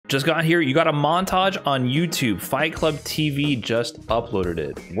Just got here. You got a montage on YouTube. Fight Club TV just uploaded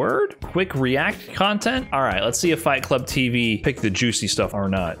it. Word? Quick react content? All right, let's see if Fight Club TV picked the juicy stuff or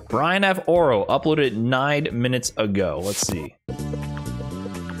not. Brian F. Oro uploaded it 9 minutes ago. Let's see.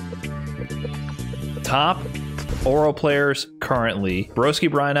 Top Oro players currently.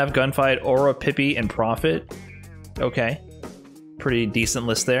 Broski, Brian F, Gunfight, Oro, Pippi, and Profit. Okay. Pretty decent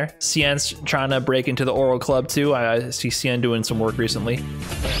list there. Cien's trying to break into the Oro club too. I see Cien doing some work recently.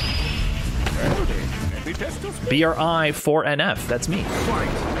 BRI4NF, that's me.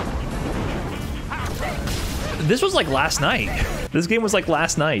 This was like last night. This game was like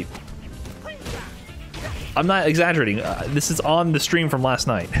last night. I'm not exaggerating. This is on the stream from last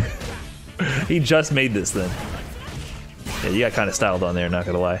night. He just made this then. Yeah, you got kind of styled on there, not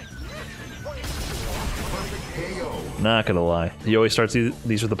gonna lie. Not gonna lie. He always starts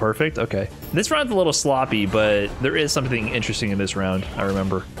these with the perfect? Okay. This round's a little sloppy, but there is something interesting in this round, I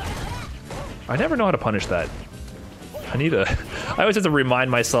remember. I never know how to punish that. I always have to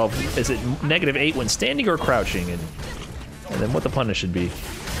remind myself, is it -8 when standing or crouching? And then what the punish should be.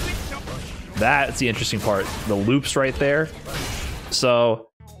 That's the interesting part. The loops right there. So,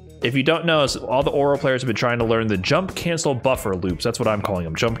 if you don't know, all the Oro players have been trying to learn the jump cancel buffer loops. That's what I'm calling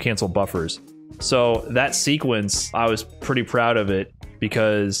them, jump cancel buffers. So that sequence, I was pretty proud of it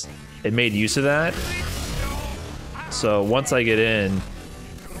because it made use of that. So once I get in,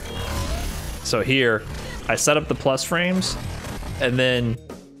 so here, I set up the plus frames, and then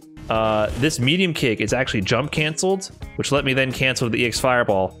this medium kick is actually jump canceled, which let me then cancel the EX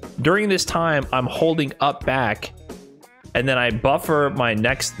Fireball. During this time, I'm holding up back, and then I buffer my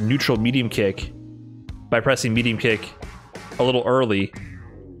next neutral medium kick by pressing medium kick a little early,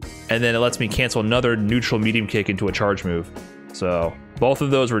 and then it lets me cancel another neutral medium kick into a charge move. So both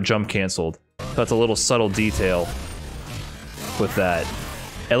of those were jump canceled. That's a little subtle detail with that.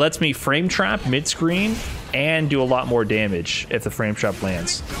 It lets me frame trap mid-screen and do a lot more damage if the frame trap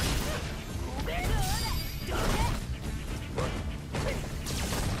lands.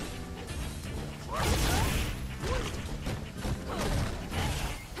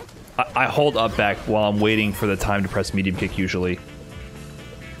 I hold up back while I'm waiting for the time to press medium kick usually.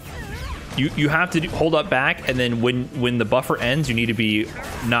 You have to hold up back, and then when the buffer ends, you need to be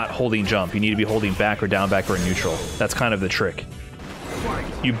not holding jump. You need to be holding back or down back or neutral. That's kind of the trick.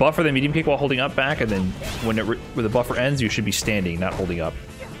 You buffer the medium kick while holding up back, and then when the buffer ends, you should be standing, not holding up.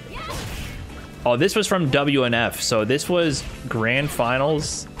 Oh, this was from WNF. So this was grand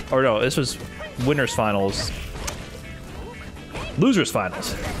finals, or no, this was winners finals. Losers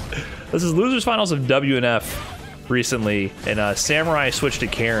finals. This is losers finals of WNF. Recently, and Samurai switched to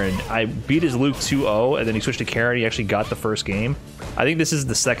Karen. I beat his Luke 2-0, and then he switched to Karen. He actually got the first game. I think this is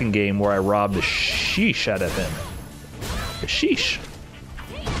the second game where I robbed the sheesh out of him. The sheesh.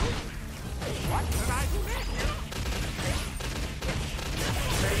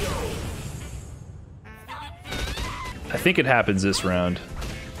 I think it happens this round.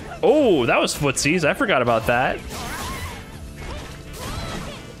 Oh, that was footsies. I forgot about that.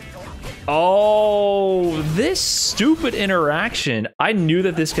 Oh, this stupid interaction. I knew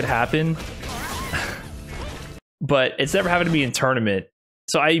that this could happen, but it's never happened to me in tournament.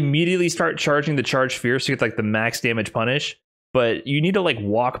 So I immediately start charging the charge fierce to get like the max damage punish, but you need to like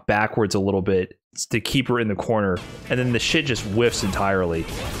walk backwards a little bit to keep her in the corner, and then the shit just whiffs entirely.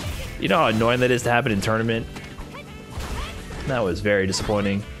 You know how annoying that is to happen in tournament? That was very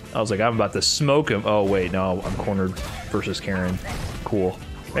disappointing. I was like, I'm about to smoke him. Oh wait, no, I'm cornered versus Karen. Cool.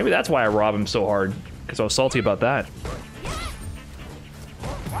 Maybe that's why I rob him so hard, because I was salty about that.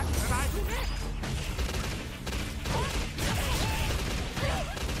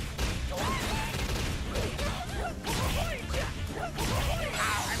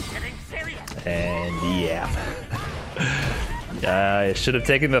 And yeah. I should have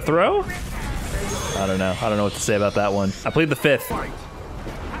taken the throw? I don't know. I don't know what to say about that one. I played the 5th.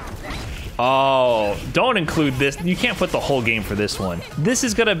 Oh, don't include this. You can't put the whole game for this one. This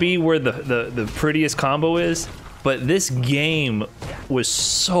is gonna be where the prettiest combo is, but this game was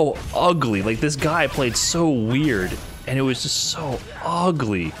so ugly. Like, this guy played so weird, and it was just so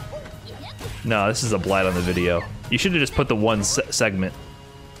ugly. No, this is a blight on the video. You should have just put the one segment.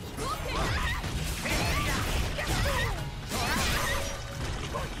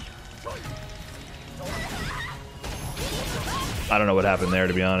 I don't know what happened there,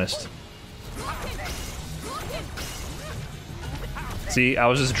 to be honest. See, I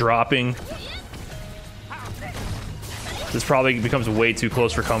was just dropping. This probably becomes way too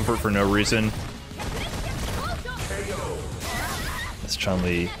close for comfort for no reason. This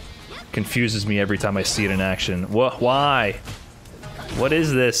Chun-Li confuses me every time I see it in action. Why? What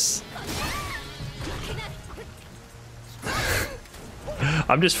is this?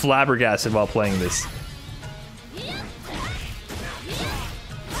 I'm just flabbergasted while playing this.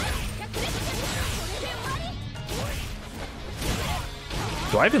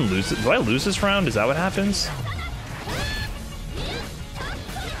 Do I even lose it? Do I lose this round? Is that what happens?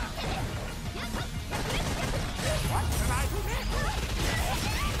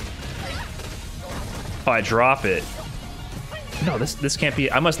 Oh, I drop it. No, this can't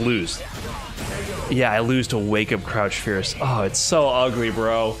be. I must lose. Yeah, I lose to Wake Up Crouch Fierce. Oh, it's so ugly,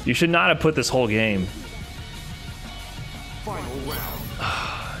 bro. You should not have put this whole game.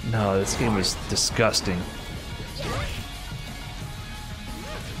 No, this game was disgusting.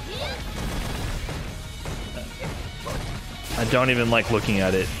 I don't even like looking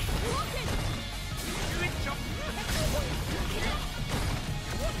at it.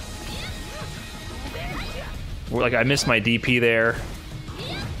 Like, I missed my DP there.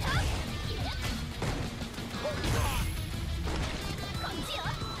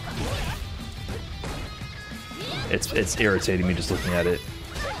 It's irritating me just looking at it.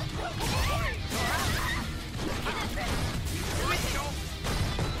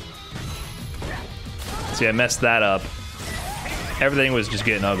 See, I messed that up. Everything was just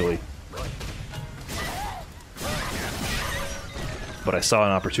getting ugly. But I saw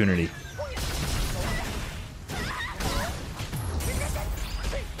an opportunity.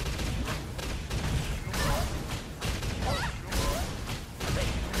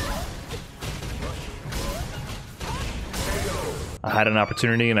 I had an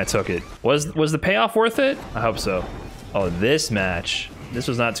opportunity and I took it. Was the payoff worth it? I hope so. Oh, this match. This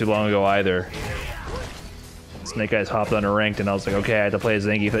was not too long ago either. Snake Eyes hopped on a ranked and I was like, okay, I have to play a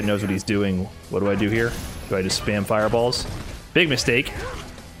Zangief that knows what he's doing. What do I do here? Do I just spam fireballs? Big mistake.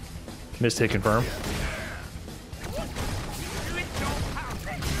 Missed hit confirm.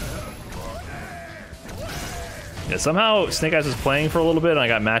 Yeah, somehow Snake Eyes was playing for a little bit and I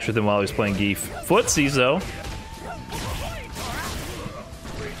got matched with him while he was playing Geef. Footsies though.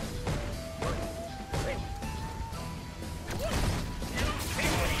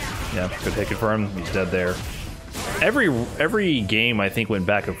 Yeah, good hit confirm. He's dead there. Every game I think went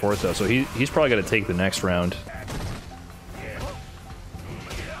back and forth though, so he's probably gonna take the next round.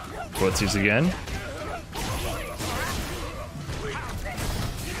 Footsies again.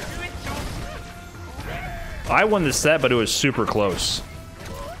 I won the set, but it was super close.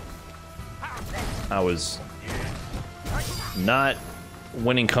 I was not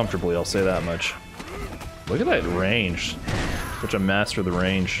winning comfortably, I'll say that much. Look at that range. Such a master of the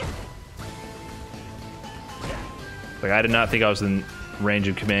range. Like, I did not think I was in range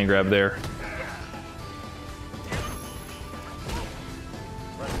of command grab there.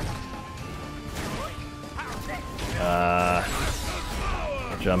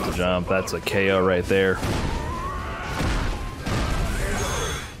 Jump to jump. That's a KO right there.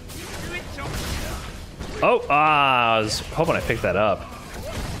 Oh, I was hoping I picked that up.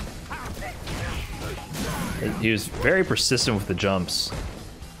 He was very persistent with the jumps,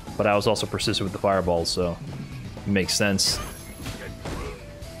 but I was also persistent with the fireballs, so it makes sense.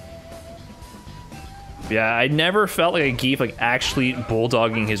 Yeah, I never felt like a Geef like actually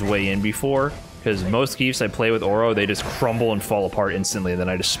bulldogging his way in before, because most Geefs I play with Oro, they just crumble and fall apart instantly, and then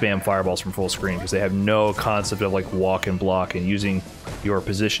I just spam fireballs from full screen because they have no concept of like walk and block and using your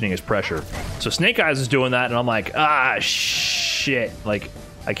positioning as pressure. So Snake Eyes is doing that, and I'm like, ah, shit. Like,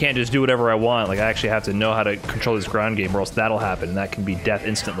 I can't just do whatever I want. Like, I actually have to know how to control this ground game, or else that'll happen, and that can be death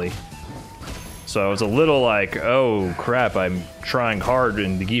instantly. So I was a little like, oh crap, I'm trying hard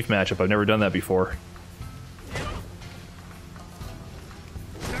in the Geef matchup. I've never done that before.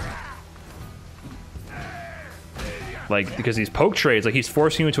 Like, because these poke trades, like, he's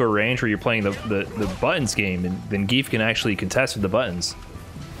forcing you into a range where you're playing the buttons game, and then Geef can actually contest with the buttons.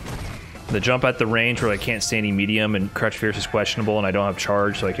 The jump at the range where I can't stay any medium and Crouch Fierce is questionable and I don't have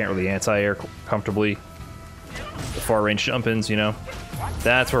charge, so I can't really anti-air comfortably. The far range jump-ins, you know?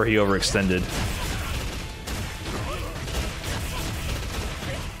 That's where he overextended.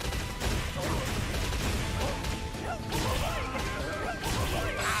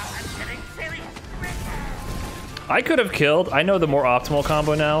 I could have killed. I know the more optimal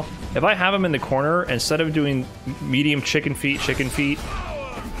combo now. If I have him in the corner, instead of doing medium chicken feet,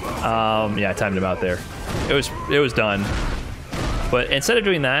 yeah, I timed him out there. It was done. But instead of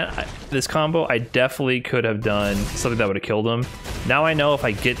doing that, this combo, I definitely could have done something that would have killed him. Now I know if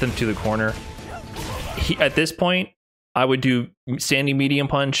I get them to the corner, at this point, I would do standing medium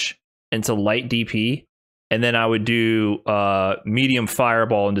punch into light DP, and then I would do medium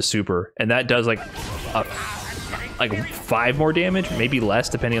fireball into super, and that does like like 5 more damage, maybe less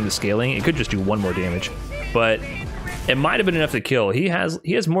depending on the scaling. It could just do 1 more damage, but it might have been enough to kill. He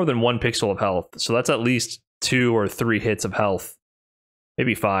has more than 1 pixel of health, so that's at least 2 or 3 hits of health,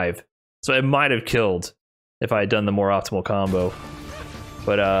 maybe 5. So it might have killed if I had done the more optimal combo.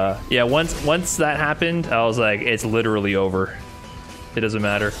 But yeah, once that happened, I was like, it's literally over. It doesn't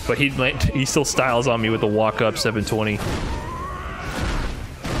matter. But he still styles on me with the walk up 720.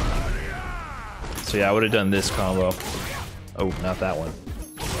 So yeah, I would have done this combo. Oh, not that one.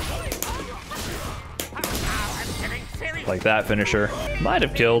 Like that finisher. Might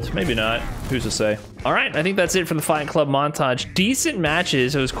have killed, maybe not. Who's to say? All right, I think that's it for the Fight Club montage. Decent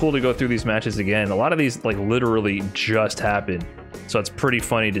matches. It was cool to go through these matches again. A lot of these like literally just happened. So it's pretty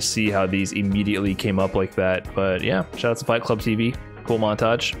funny to see how these immediately came up like that. But yeah, shout out to Fight Club TV. Cool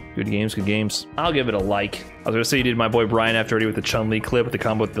montage. Good games, good games. I'll give it a like. I was gonna say you did my boy Brian after already with the Chun-Li clip with the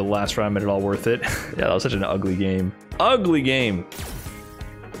combo with the last round made it all worth it. Yeah, that was such an ugly game. Ugly game.